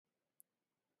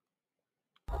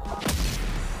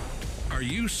Are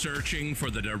you searching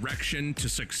for the direction to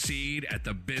succeed at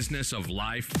the business of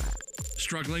life?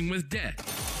 Struggling with debt,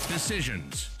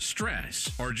 decisions,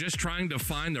 stress, or just trying to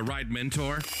find the right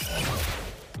mentor?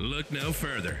 Look no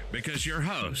further, because your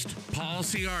host, Paul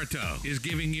Ciarto, is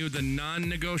giving you the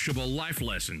non-negotiable life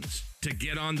lessons to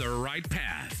get on the right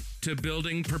path to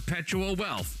building perpetual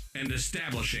wealth and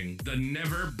establishing the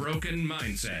never-broken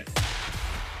mindset.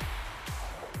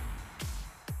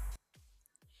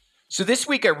 So this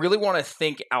week, I really want to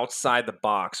think outside the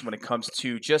box when it comes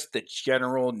to just the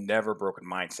general never broken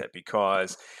mindset,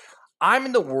 because I'm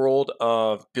in the world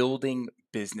of building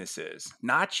businesses,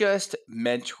 not just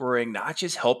mentoring, not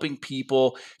just helping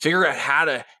people figure out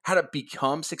how to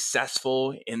become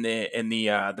successful in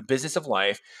the business of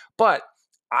life, but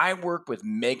I work with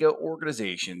mega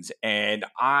organizations, and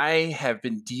I have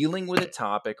been dealing with a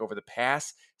topic over the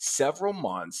past several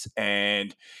months,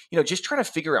 and just trying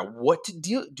to figure out what to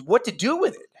do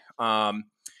with it.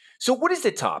 So, what is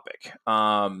the topic?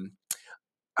 I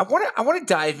want to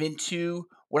dive into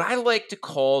what I like to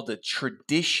call the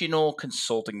traditional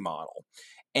consulting model.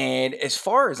 And as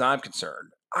far as I'm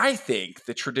concerned, I think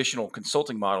the traditional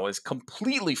consulting model is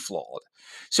completely flawed.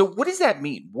 So, what does that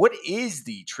mean? What is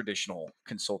the traditional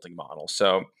consulting model?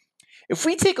 So, if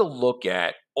we take a look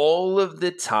at all of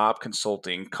the top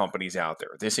consulting companies out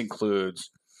there, this includes,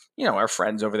 our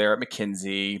friends over there at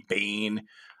McKinsey, Bain,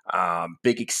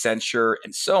 Big Accenture,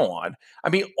 and so on. I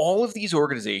mean, all of these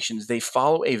organizations, they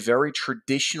follow a very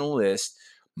traditionalist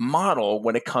model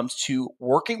when it comes to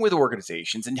working with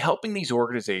organizations and helping these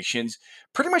organizations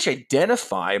pretty much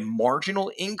identify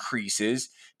marginal increases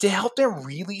to help them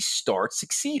really start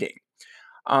succeeding.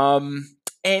 And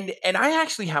I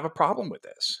actually have a problem with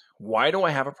this. Why do I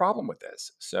have a problem with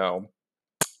this? So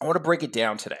I want to break it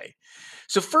down today.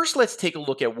 So first, let's take a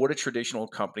look at what a traditional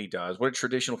company does, what a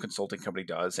traditional consulting company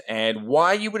does, and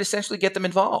why you would essentially get them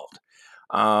involved.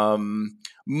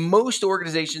 Most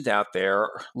organizations out there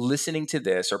listening to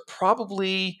this are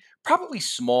probably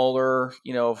smaller,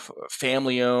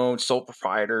 family owned, sole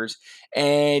proprietors,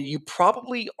 and you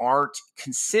probably aren't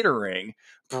considering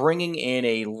bringing in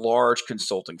a large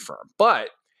consulting firm. But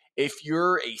if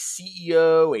you're a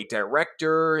CEO, a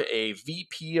director, a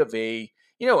VP of a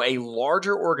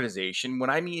larger organization, when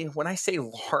I say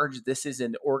large, this is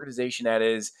an organization that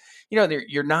is,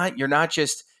 you're not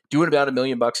just doing about $1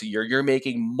 million a year. You're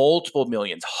making multiple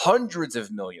millions, hundreds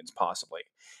of millions possibly.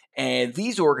 And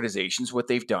these organizations, what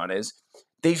they've done is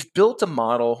they've built a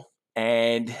model,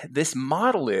 and this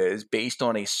model is based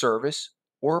on a service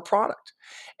or a product.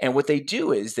 And what they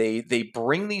do is they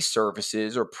bring these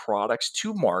services or products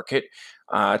to market,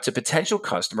 to potential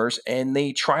customers, and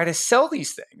they try to sell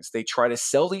these things. They try to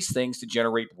sell these things to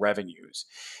generate revenues.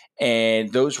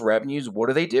 And those revenues,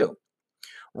 what do?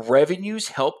 Revenues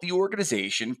help the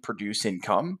organization produce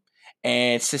income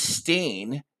and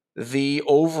sustain the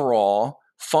overall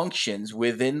functions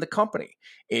within the company.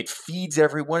 It feeds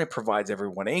everyone, it provides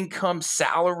everyone income,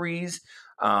 salaries,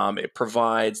 it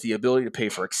provides the ability to pay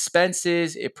for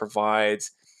expenses, it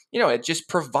just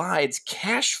provides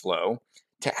cash flow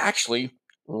to actually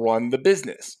run the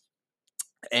business.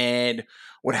 And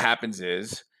what happens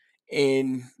is,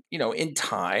 in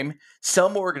time,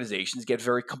 some organizations get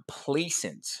very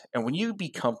complacent. And when you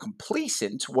become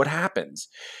complacent, what happens?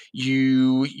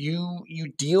 You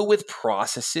deal with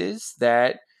processes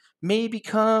that may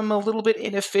become a little bit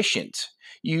inefficient.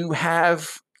 You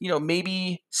have,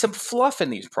 maybe some fluff in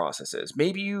these processes.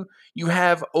 Maybe you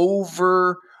have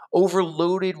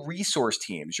overloaded resource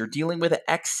teams. You're dealing with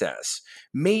excess.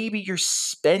 Maybe your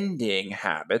spending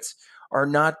habits are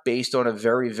not based on a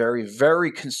very, very,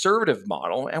 very conservative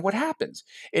model. And what happens?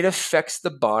 It affects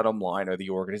the bottom line of the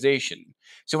organization.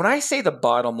 So when I say the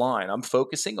bottom line, I'm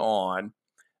focusing on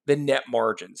the net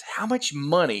margins. How much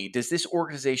money does this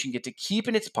organization get to keep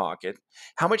in its pocket?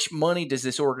 How much money does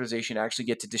this organization actually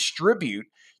get to distribute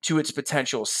to its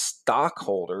potential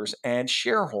stockholders and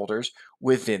shareholders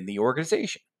within the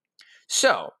organization?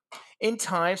 So, in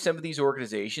time, some of these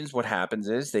organizations, what happens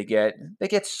is they get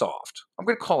soft. I'm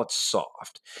going to call it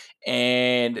soft,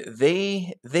 and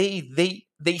they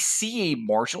see a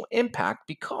marginal impact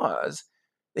because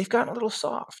they've gotten a little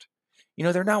soft.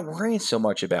 They're not worrying so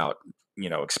much about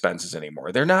expenses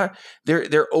anymore.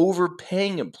 They're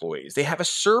overpaying employees. They have a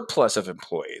surplus of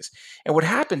employees, and what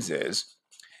happens is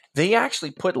they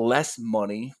actually put less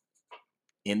money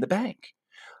in the bank.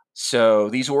 So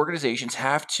these organizations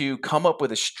have to come up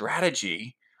with a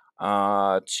strategy,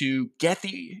 to get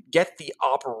the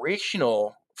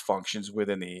operational functions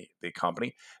within the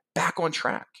company back on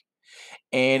track.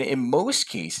 And in most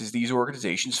cases, these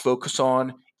organizations focus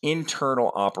on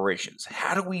internal operations?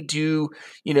 How do we do,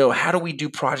 how do we do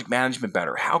project management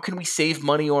better? How can we save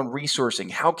money on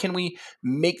resourcing? How can we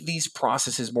make these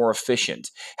processes more efficient?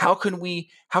 How can we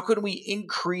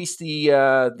increase the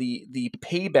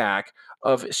payback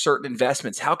of certain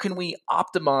investments? How can we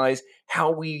optimize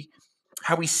how we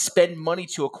spend money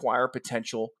to acquire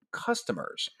potential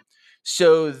customers?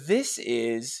 So this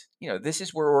is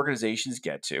where organizations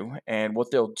get to, and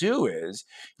what they'll do is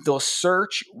they'll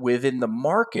search within the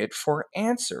market for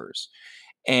answers.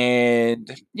 And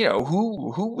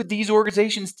who would these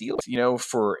organizations deal with,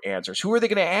 for answers? Who are they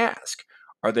going to ask?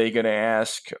 Are they going to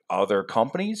ask other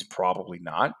companies? Probably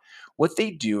not. What they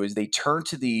do is they turn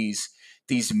to these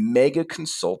mega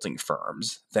consulting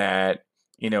firms that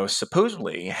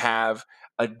supposedly have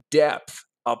a depth,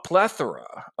 a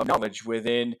plethora of knowledge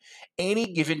within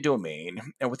any given domain.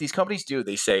 And what these companies do,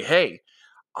 they say, hey,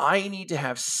 I need to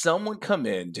have someone come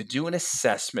in to do an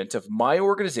assessment of my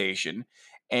organization.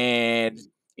 And,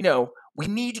 we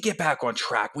need to get back on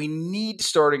track. We need to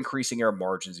start increasing our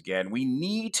margins again. We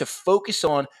need to focus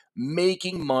on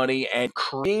making money and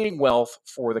creating wealth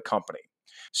for the company.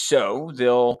 So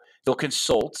they'll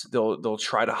consult, they'll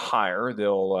try to hire,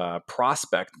 they'll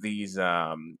prospect these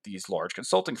large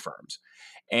consulting firms.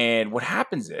 And what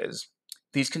happens is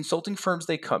these consulting firms,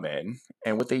 they come in,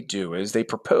 and what they do is they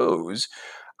propose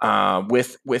and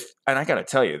I got to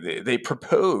tell you, they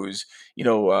propose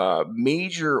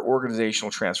major organizational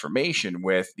transformation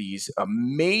with these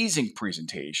amazing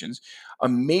presentations,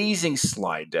 amazing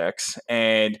slide decks,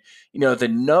 and the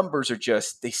numbers are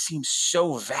just, they seem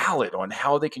so valid on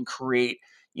how they can create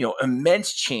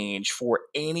immense change for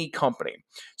any company.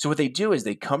 So what they do is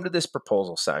they come to this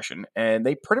proposal session and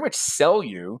they pretty much sell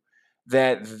you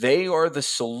that they are the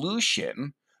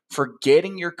solution for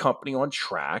getting your company on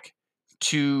track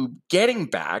to getting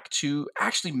back to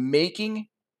actually making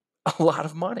a lot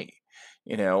of money,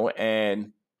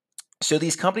 and so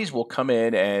these companies will come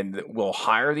in and will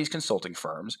hire these consulting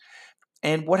firms.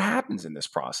 And what happens in this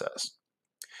process?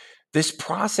 This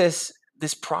process,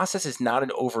 this process is not an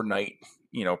overnight,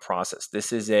 process.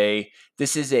 This is a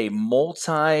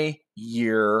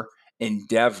multi-year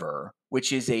endeavor,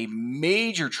 which is a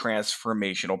major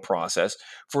transformational process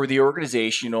for the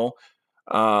organizational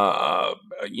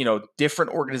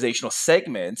different organizational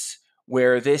segments,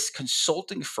 where this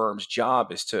consulting firm's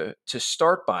job is to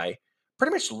start by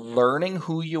pretty much learning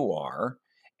who you are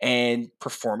and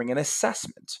performing an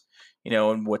assessment.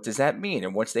 And what does that mean?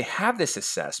 And once they have this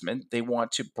assessment, they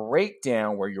want to break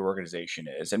down where your organization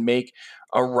is and make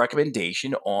a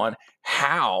recommendation on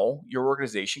how your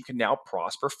organization can now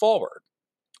prosper forward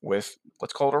with,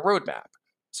 let's call it, a roadmap.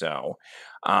 So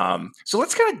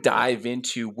let's kind of dive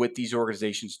into what these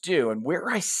organizations do and where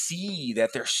I see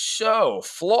that they're so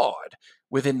flawed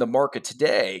within the market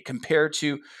today compared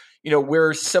to,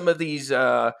 where some of these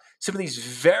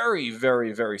very,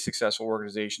 very, very successful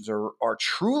organizations are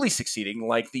truly succeeding,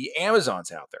 like the Amazons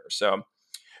out there.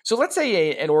 So let's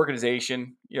say an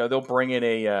organization, they'll bring in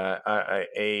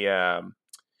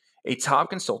a top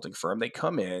consulting firm. They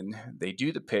come in, they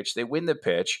do the pitch, they win the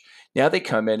pitch. Now they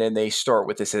come in and they start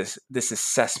with this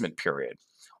assessment period.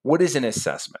 What is an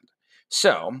assessment?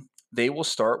 So they will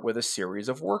start with a series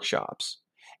of workshops.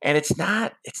 And it's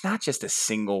not just a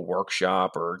single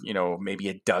workshop or maybe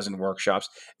a dozen workshops.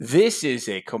 This is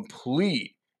a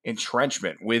complete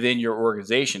entrenchment within your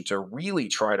organization to really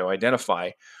try to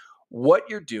identify what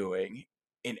you're doing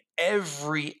in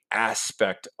every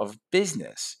aspect of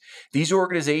business. These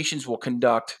organizations will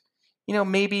conduct,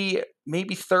 maybe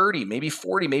 30, maybe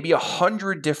 40, maybe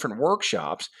 100 different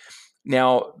workshops.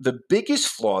 Now, the biggest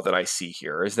flaw that I see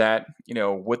here is that,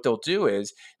 what they'll do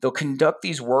is they'll conduct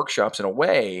these workshops in a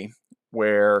way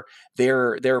where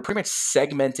they're pretty much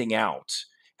segmenting out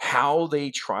how they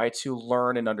try to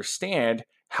learn and understand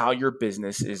how your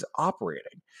business is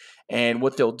operating. And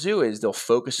what they'll do is they'll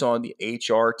focus on the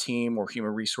HR team or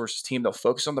human resources team. They'll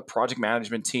focus on the project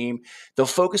management team. They'll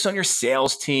focus on your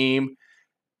sales team.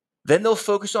 Then they'll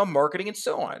focus on marketing and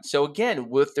so on. So again,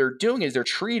 what they're doing is they're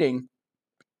treating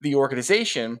the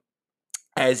organization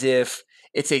as if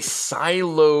it's a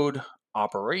siloed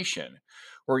operation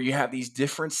where you have these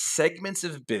different segments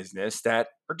of business that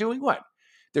are doing what?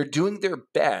 They're doing their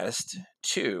best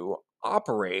to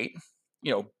operate,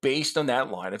 based on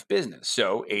that line of business.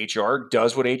 So HR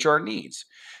does what HR needs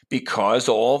because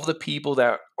all of the people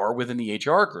that are within the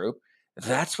HR group,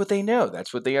 that's what they know.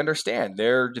 That's what they understand.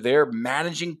 They're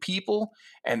managing people,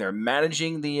 and they're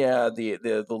managing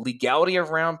the legality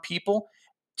around people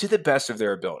to the best of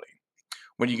their ability.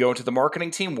 When you go into the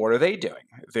marketing team, what are they doing?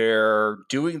 They're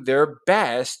doing their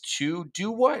best to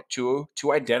do what? To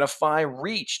identify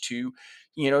reach, to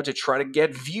to try to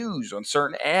get views on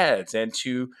certain ads and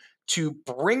to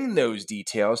bring those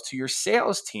details to your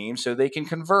sales team so they can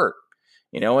convert.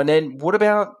 And then what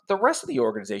about the rest of the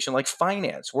organization, like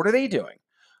finance? What are they doing?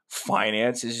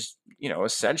 Finance is,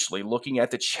 essentially looking at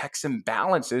the checks and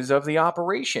balances of the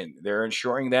operation. They're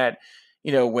ensuring that,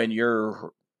 when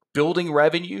you're building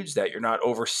revenues, that you're not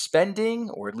overspending,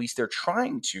 or at least they're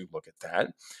trying to look at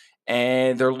that.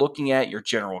 And they're looking at your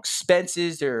general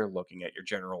expenses, they're looking at your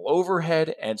general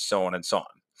overhead, and so on and so on.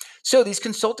 So these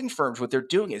consulting firms, what they're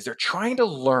doing is they're trying to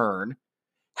learn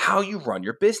how you run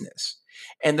your business.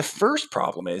 And the first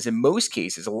problem is, in most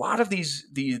cases, a lot of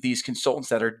these consultants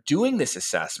that are doing this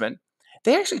assessment,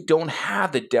 they actually don't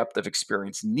have the depth of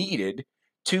experience needed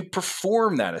to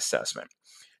perform that assessment.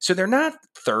 So they're not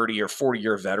 30 or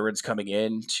 40-year veterans coming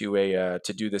in to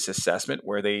do this assessment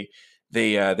where they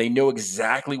know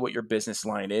exactly what your business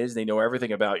line is, they know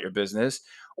everything about your business,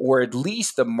 or at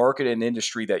least the market and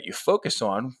industry that you focus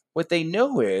on. What they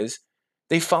know is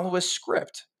they follow a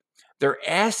script. They're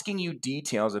asking you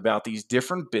details about these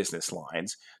different business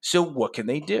lines. So what can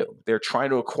they do? They're trying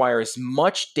to acquire as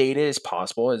much data as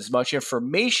possible, as much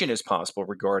information as possible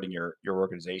regarding your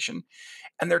organization.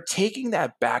 And they're taking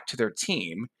that back to their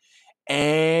team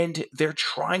and they're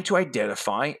trying to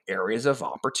identify areas of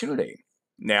opportunity.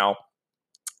 Now,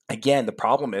 again, the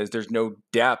problem is there's no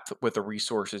depth with the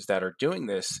resources that are doing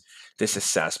this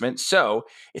assessment. So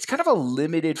it's kind of a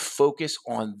limited focus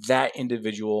on that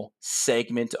individual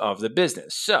segment of the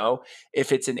business. So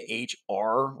if it's an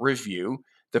HR review,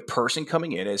 the person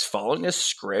coming in is following a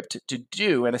script to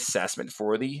do an assessment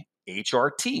for the HR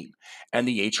team and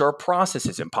the HR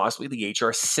processes and possibly the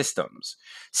HR systems.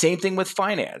 Same thing with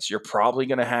finance. You're probably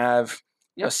going to have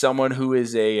someone who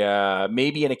is a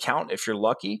maybe an accountant if you're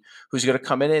lucky, who's going to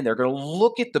come in and they're going to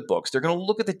look at the books, they're going to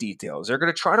look at the details, they're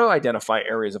going to try to identify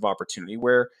areas of opportunity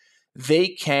where they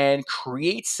can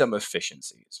create some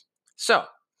efficiencies. So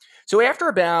after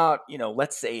about,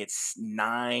 let's say it's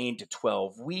 9 to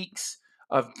 12 weeks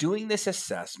of doing this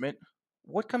assessment,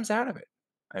 what comes out of it?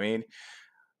 I mean,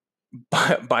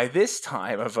 by this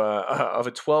time of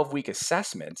a 12-week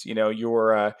assessment,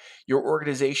 your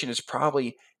organization is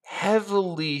probably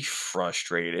heavily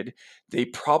frustrated. They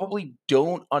probably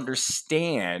don't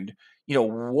understand,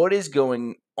 what is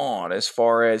going on as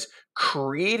far as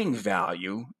creating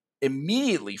value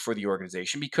immediately for the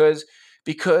organization because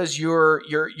you're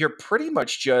pretty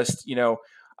much just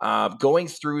going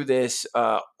through this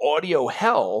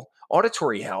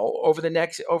auditory hell over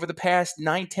the past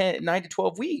 9 to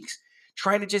 12 weeks,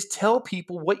 trying to just tell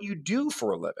people what you do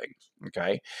for a living.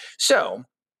 Okay. So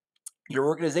your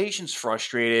organization's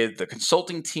frustrated. The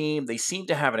consulting team, they seem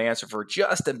to have an answer for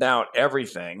just about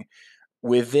everything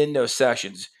within those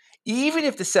sessions. Even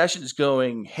if the session is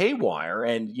going haywire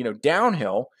and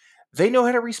downhill, they know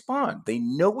how to respond. They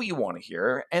know what you want to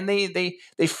hear, and they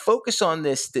focus on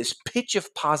this pitch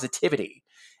of positivity.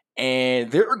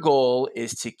 And their goal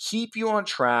is to keep you on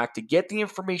track, to get the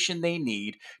information they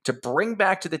need, to bring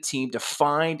back to the team to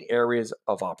find areas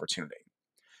of opportunity.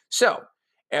 So,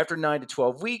 after 9 to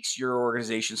 12 weeks, your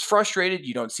organization's frustrated.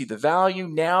 You don't see the value.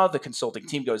 Now the consulting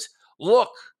team goes,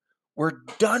 look, we're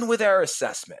done with our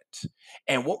assessment.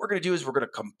 And what we're going to do is we're going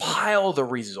to compile the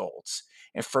results.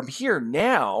 And from here,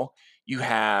 now you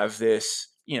have this,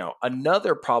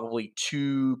 another probably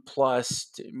 2 plus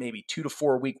maybe 2 to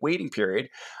 4 week waiting period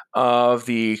of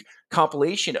the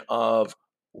compilation of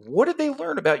what did they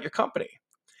learn about your company.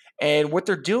 And what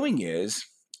they're doing is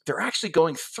they're actually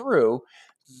going through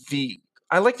the,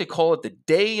 I like to call it the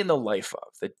day in the life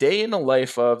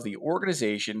of the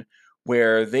organization,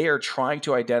 where they are trying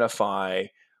to identify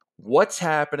what's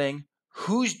happening,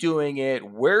 who's doing it,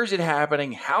 where's it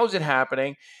happening, how's it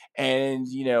happening, and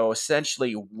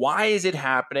essentially why is it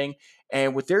happening.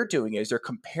 And what they're doing is they're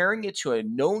comparing it to a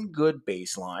known good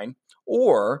baseline,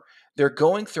 or they're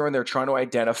going through and they're trying to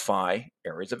identify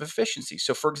areas of efficiency.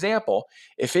 So for example,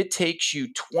 if it takes you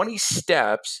 20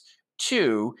 steps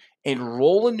to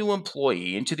enroll a new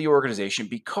employee into the organization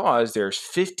because there's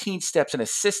 15 steps in a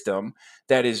system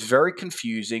that is very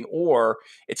confusing, or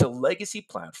it's a legacy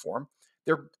platform,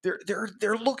 they're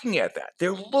looking at that.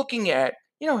 They're looking at,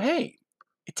 hey,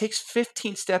 it takes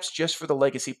 15 steps just for the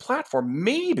legacy platform.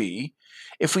 Maybe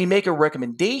if we make a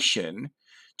recommendation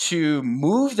to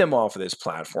move them off of this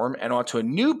platform and onto a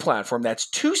new platform, that's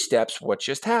 2 steps. What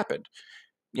just happened?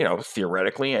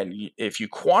 Theoretically, and if you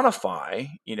quantify,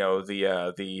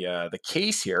 the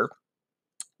case here,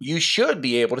 you should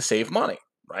be able to save money,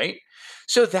 right?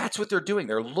 So that's what they're doing.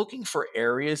 They're looking for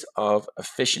areas of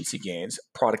efficiency gains,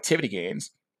 productivity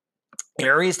gains,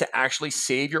 areas to actually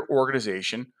save your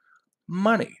organization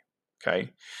money. Okay.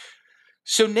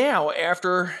 So now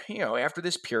after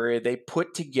this period, they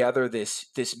put together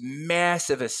this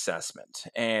massive assessment.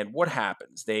 And what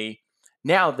happens?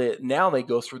 Now they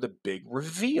go through the big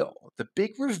reveal. The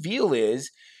big reveal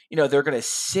is, they're going to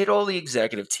sit all the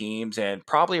executive teams and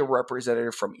probably a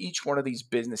representative from each one of these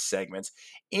business segments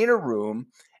in a room.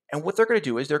 And what they're going to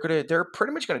do is they're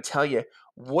pretty much going to tell you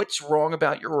what's wrong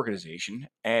about your organization.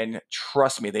 And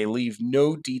trust me, they leave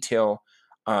no detail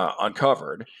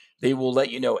uncovered. They will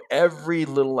let you know every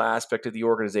little aspect of the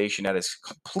organization that is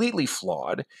completely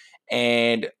flawed.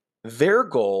 And their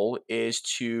goal is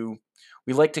to,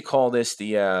 we like to call this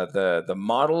the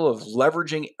model of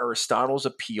leveraging Aristotle's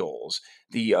appeals,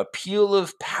 the appeal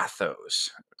of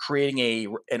pathos,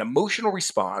 creating an emotional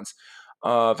response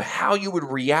of how you would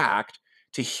react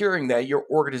to hearing that your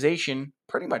organization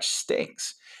pretty much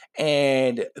stinks.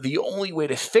 And the only way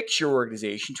to fix your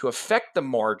organization to affect the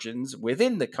margins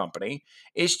within the company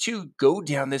is to go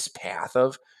down this path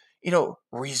of,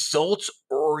 results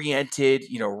oriented,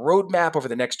 roadmap over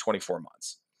the next 24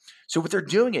 months. So what they're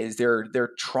doing is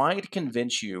they're trying to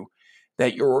convince you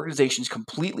that your organization is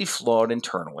completely flawed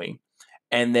internally.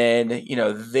 And then,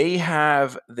 they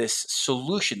have this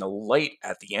solution, the light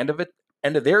at the end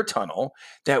of their tunnel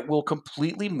that will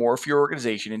completely morph your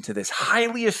organization into this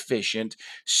highly efficient,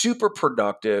 super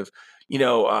productive,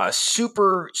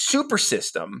 super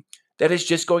system that is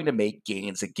just going to make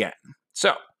gains again.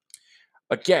 So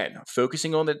again,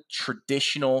 focusing on the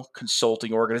traditional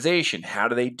consulting organization. How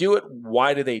do they do it?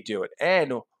 Why do they do it?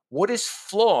 And what is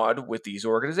flawed with these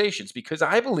organizations? Because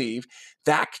I believe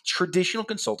that traditional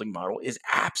consulting model is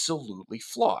absolutely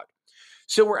flawed.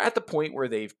 So we're at the point where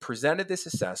they've presented this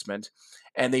assessment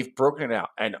and they've broken it out.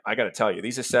 And I got to tell you,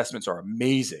 these assessments are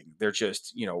amazing. They're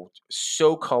just,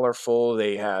 so colorful.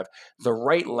 They have the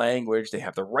right language, they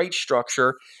have the right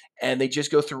structure, and they just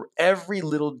go through every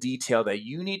little detail that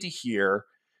you need to hear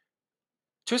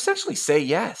to essentially say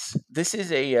yes. This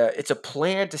is it's a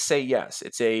plan to say yes.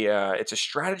 It's a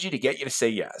strategy to get you to say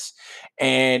yes.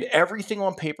 And everything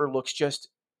on paper looks just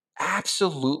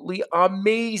absolutely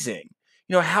amazing.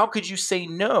 How could you say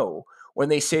no when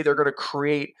they say they're going to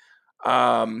create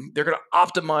they're going to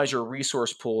optimize your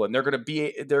resource pool, and they're going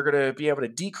to be able to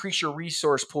decrease your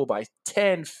resource pool by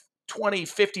 10, 20,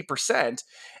 50%,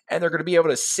 and they're going to be able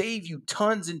to save you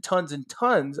tons and tons and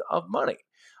tons of money.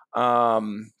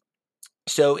 Um,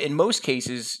 so in most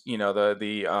cases,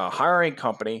 the hiring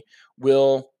company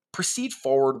will proceed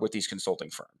forward with these consulting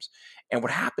firms, and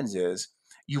what happens is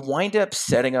you wind up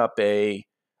setting up a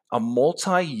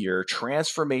multi-year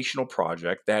transformational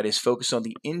project that is focused on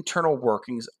the internal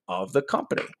workings of the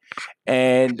company,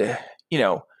 and you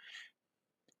know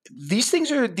these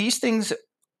things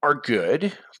are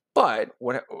good, but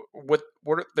what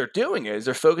they're doing is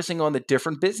they're focusing on the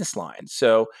different business lines.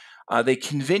 So they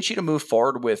convince you to move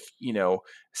forward with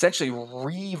essentially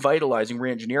revitalizing,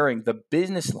 reengineering the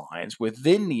business lines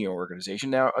within the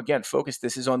organization. Now, again, focus.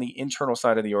 This is on the internal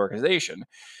side of the organization,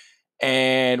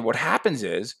 and what happens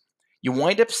is you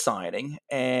wind up signing,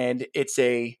 and it's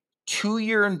a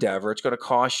 2-year endeavor. It's going to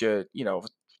cost you,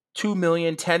 2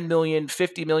 million, 10 million,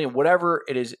 50 million, whatever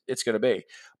it is, it's going to be.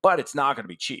 But it's not going to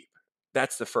be cheap.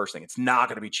 That's the first thing. It's not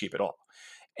going to be cheap at all.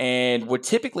 And what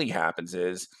typically happens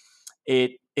is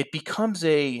it becomes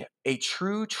a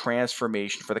true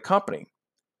transformation for the company.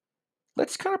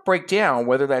 Let's kind of break down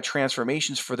whether that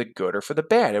transformation is for the good or for the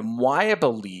bad, and why I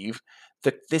believe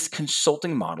that this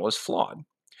consulting model is flawed.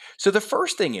 So the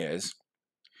first thing is,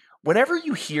 whenever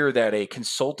you hear that a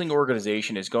consulting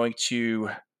organization is going to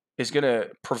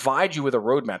provide you with a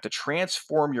roadmap to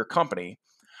transform your company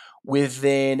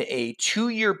within a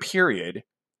 2-year period,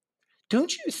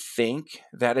 don't you think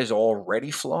that is already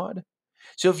flawed?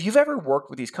 So if you've ever worked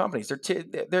with these companies,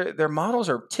 their models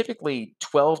are typically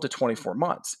 12 to 24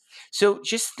 months. So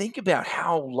just think about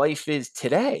how life is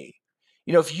today.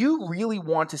 If you really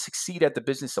want to succeed at the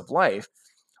business of life,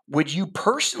 would you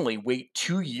personally wait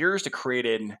 2 years to create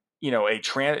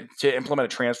to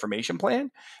implement a transformation plan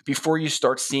before you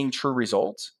start seeing true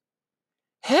results?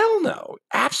 Hell no,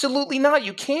 absolutely not.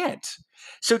 You can't.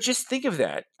 So just think of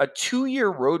that, a 2-year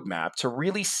roadmap to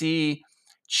really see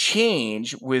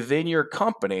change within your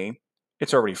company.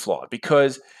 It's already flawed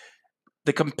because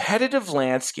the competitive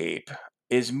landscape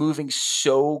is moving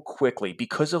so quickly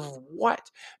because of what?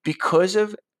 Because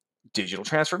of digital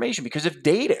transformation, because of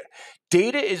data.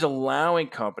 Data is allowing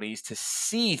companies to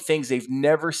see things they've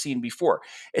never seen before.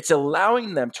 It's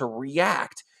allowing them to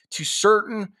react to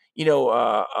certain,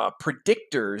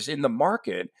 predictors in the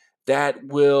market that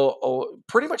will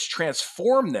pretty much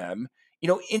transform them,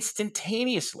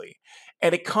 instantaneously.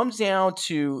 And it comes down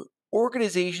to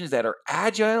organizations that are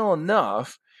agile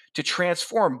enough to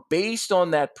transform based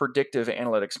on that predictive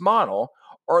analytics model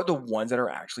are the ones that are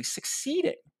actually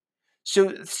succeeding. So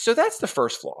that's the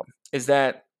first flaw, is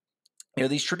that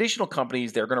these traditional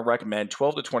companies, they're going to recommend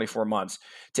 12 to 24 months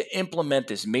to implement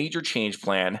this major change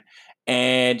plan.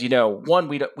 And one,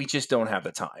 we just don't have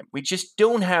the time. We just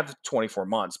don't have 24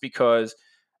 months because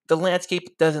the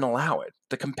landscape doesn't allow it.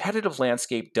 The competitive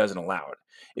landscape doesn't allow it.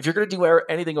 If you're going to do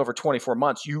anything over 24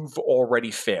 months, you've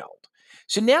already failed.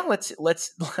 So now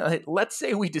let's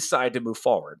say we decide to move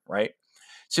forward, right?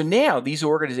 So now these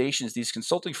organizations, these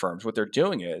consulting firms, what they're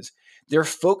doing is they're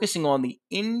focusing on the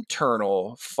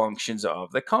internal functions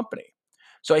of the company.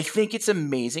 So I think it's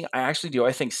amazing. I actually do.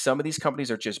 I think some of these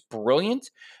companies are just brilliant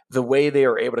the way they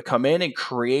are able to come in and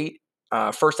create,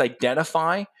 first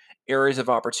identify areas of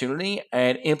opportunity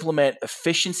and implement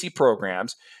efficiency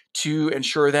programs to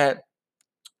ensure that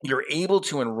you're able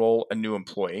to enroll a new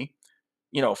employee,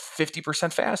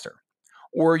 50% faster.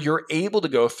 Or you're able to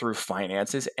go through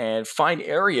finances and find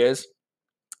areas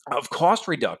of cost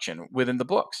reduction within the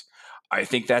books. I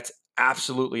think that's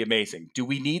absolutely amazing. Do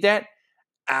we need that?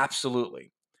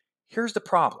 Absolutely. Here's the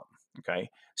problem. Okay.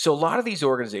 So a lot of these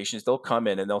organizations, they'll come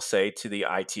in and they'll say to the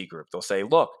IT group, they'll say,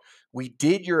 look, we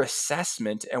did your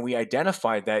assessment and we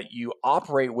identified that you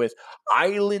operate with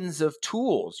islands of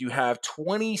tools. You have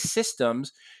 20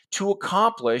 systems to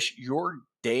accomplish your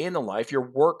day in the life,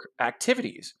 your work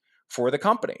activities for the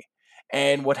company.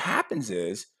 And what happens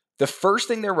is the first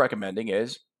thing they're recommending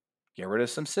is get rid of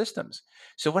some systems.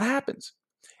 So what happens?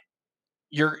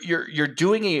 You're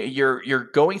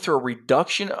going through a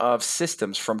reduction of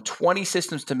systems from 20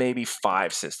 systems to maybe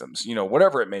 5 systems,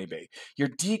 whatever it may be. You're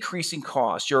decreasing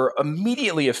costs. You're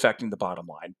immediately affecting the bottom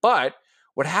line. But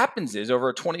what happens is over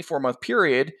a 24-month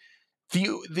period,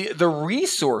 the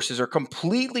resources are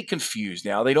completely confused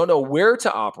now. They don't know where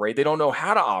to operate. They don't know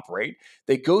how to operate.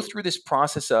 They go through this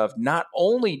process of not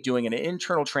only doing an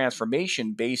internal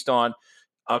transformation based on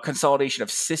a consolidation of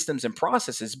systems and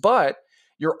processes, but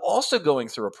you're also going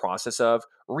through a process of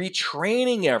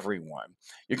retraining everyone.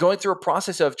 You're going through a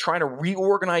process of trying to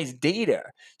reorganize data.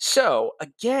 So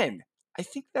again, I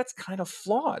think that's kind of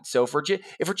flawed. So if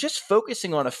we're just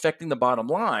focusing on affecting the bottom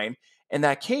line, in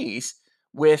that case,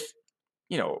 with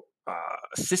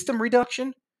system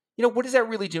reduction, what is that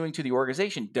really doing to the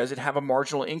organization? Does it have a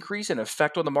marginal increase and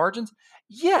effect on the margins?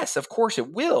 Yes, of course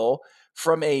it will.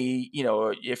 From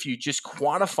if you just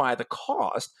quantify the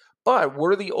cost. But what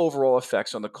are the overall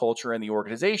effects on the culture and the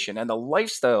organization and the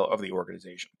lifestyle of the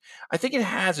organization? I think it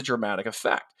has a dramatic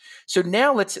effect. So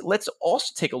now let's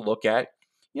also take a look at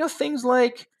things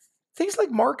like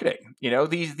marketing.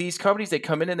 These companies, they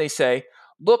come in and they say,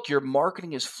 look, your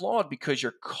marketing is flawed because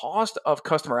your cost of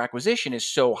customer acquisition is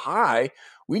so high.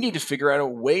 We need to figure out a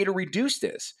way to reduce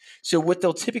this. So what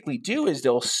they'll typically do is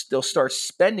they'll start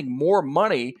spending more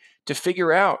money to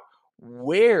figure out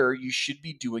where you should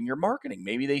be doing your marketing.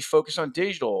 Maybe they focus on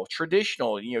digital,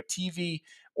 traditional, TV,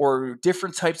 or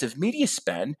different types of media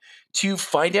spend to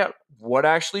find out what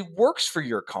actually works for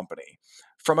your company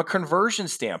from a conversion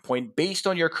standpoint based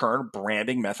on your current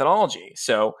branding methodology.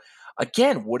 So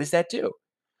again, what does that do?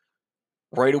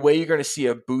 Right away, you're going to see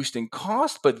a boost in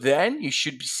cost, but then you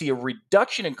should see a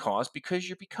reduction in cost because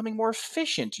you're becoming more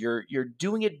efficient. You're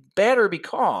doing it better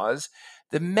because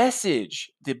the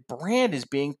message, the brand is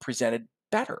being presented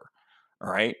better. All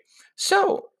right.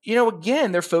 So,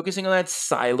 again, they're focusing on that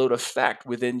siloed effect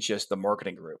within just the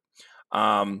marketing group.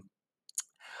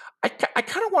 I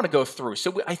kind of want to go through.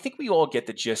 So I think we all get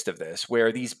the gist of this,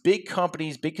 where these big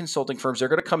companies, big consulting firms, they're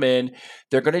going to come in,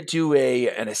 they're going to do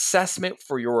an assessment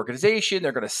for your organization.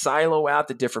 They're going to silo out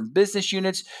the different business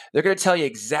units. They're going to tell you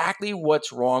exactly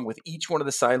what's wrong with each one of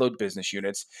the siloed business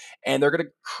units. And they're going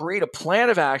to create a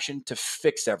plan of action to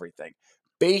fix everything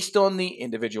based on the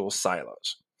individual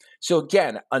silos. So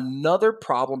again, another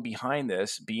problem behind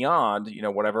this, beyond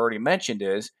what I've already mentioned,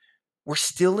 is we're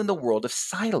still in the world of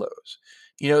silos.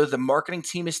 The marketing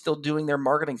team is still doing their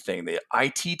marketing thing. The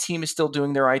IT team is still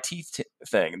doing their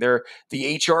thing.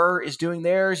 The HR is doing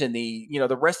theirs, and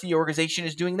the rest of the organization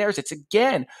is doing theirs. It's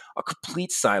again a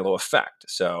complete silo effect.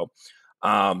 So,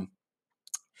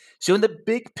 so in the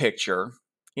big picture,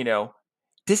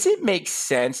 does it make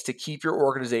sense to keep your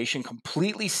organization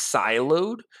completely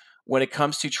siloed when it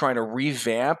comes to trying to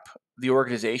revamp the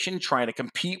organization, trying to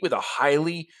compete with a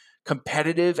highly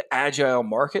competitive, agile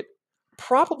market?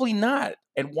 Probably not.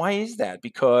 And why is that?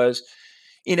 Because,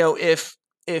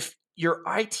 if your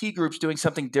IT group's doing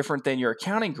something different than your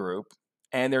accounting group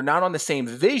and they're not on the same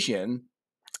vision,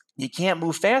 you can't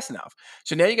move fast enough.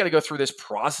 So now you got to go through this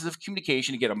process of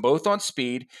communication to get them both on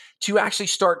speed to actually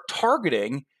start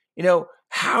targeting,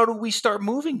 how do we start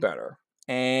moving better?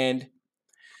 And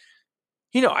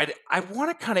I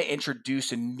want to kind of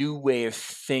introduce a new way of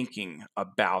thinking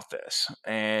about this,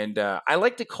 and I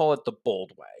like to call it the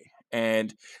bold way.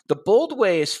 And the bold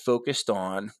way is focused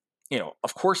on,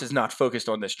 of course, is not focused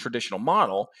on this traditional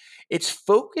model. It's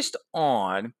focused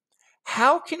on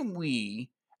how can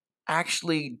we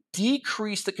actually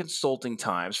decrease the consulting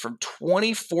times from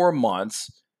 24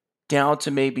 months down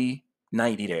to maybe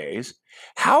 90 days.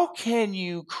 How can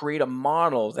you create a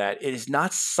model that is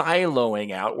not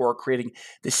siloing out or creating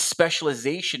this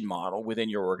specialization model within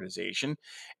your organization?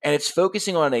 And it's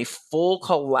focusing on a full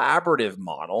collaborative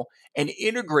model, an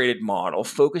integrated model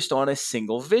focused on a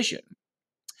single vision.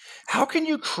 How can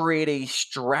you create a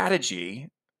strategy,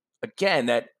 again,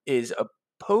 that is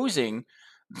opposing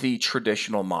the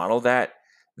traditional model that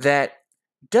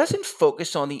doesn't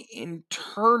focus on the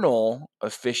internal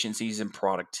efficiencies and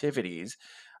productivities,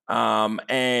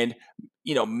 and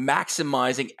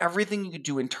maximizing everything you can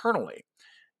do internally,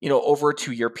 over a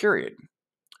 2-year period?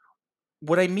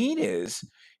 What I mean is,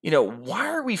 why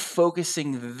are we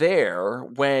focusing there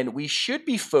when we should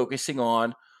be focusing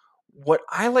on what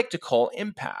I like to call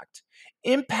impact?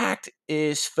 Impact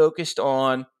is focused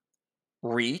on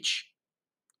reach,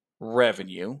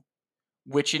 revenue,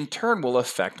 which in turn will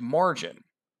affect margin.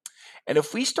 And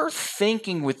if we start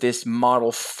thinking with this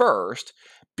model first,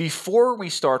 before we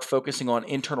start focusing on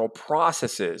internal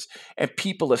processes and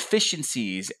people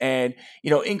efficiencies and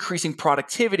increasing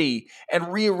productivity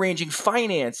and rearranging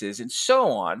finances and so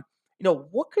on,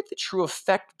 what could the true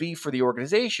effect be for the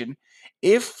organization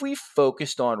if we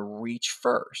focused on reach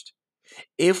first?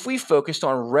 If we focused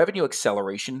on revenue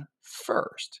acceleration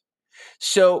first?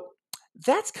 So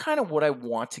that's kind of what I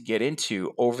want to get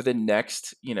into over the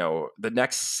next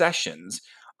sessions,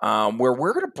 where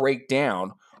we're going to break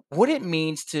down what it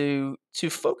means to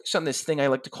focus on this thing I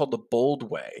like to call the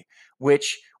bold way,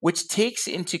 which takes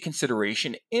into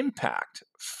consideration impact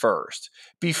first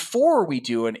before we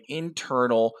do any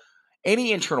internal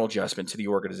adjustment to the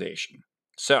organization.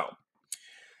 So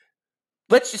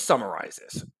let's just summarize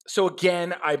this. So,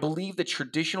 again, I believe the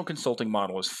traditional consulting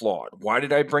model is flawed. Why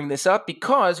did I bring this up?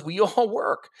 Because we all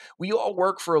work. We all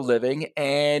work for a living,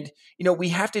 and we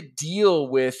have to deal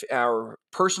with our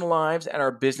personal lives and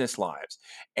our business lives.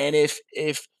 And if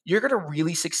you're going to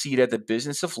really succeed at the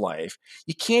business of life,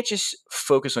 you can't just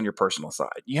focus on your personal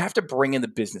side. You have to bring in the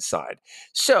business side.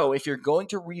 So, if you're going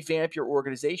to revamp your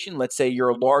organization, let's say you're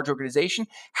a large organization,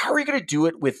 how are you going to do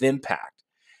it with impact?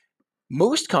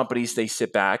 Most companies, they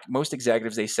sit back, most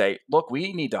executives, they say, look,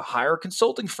 we need to hire a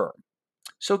consulting firm.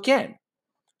 So again,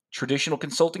 traditional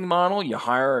consulting model, you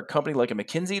hire a company like a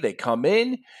McKinsey, they come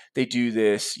in, they do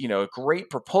this, great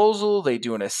proposal, they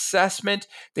do an assessment,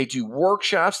 they do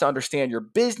workshops to understand your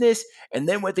business, and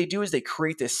then what they do is they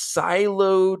create this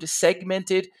siloed,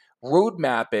 segmented road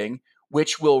mapping,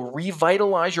 which will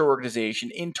revitalize your organization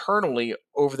internally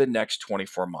over the next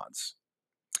 24 months.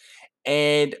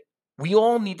 And we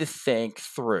all need to think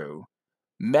through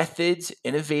methods,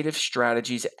 innovative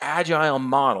strategies, agile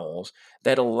models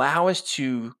that allow us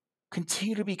to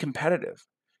continue to be competitive,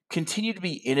 continue to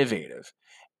be innovative,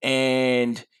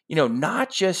 and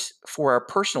not just for our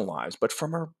personal lives, but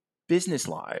from our business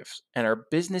lives. And our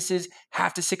businesses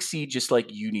have to succeed just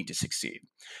like you need to succeed.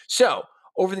 So,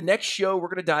 over the next show, we're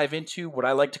going to dive into what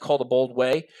I like to call the bold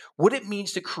way, what it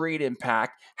means to create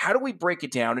impact, how do we break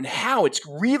it down, and how it's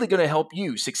really going to help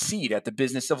you succeed at the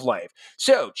business of life.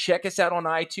 So check us out on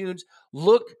iTunes,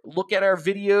 look at our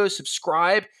videos,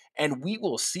 subscribe, and we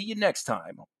will see you next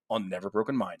time on Never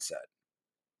Broken Mindset.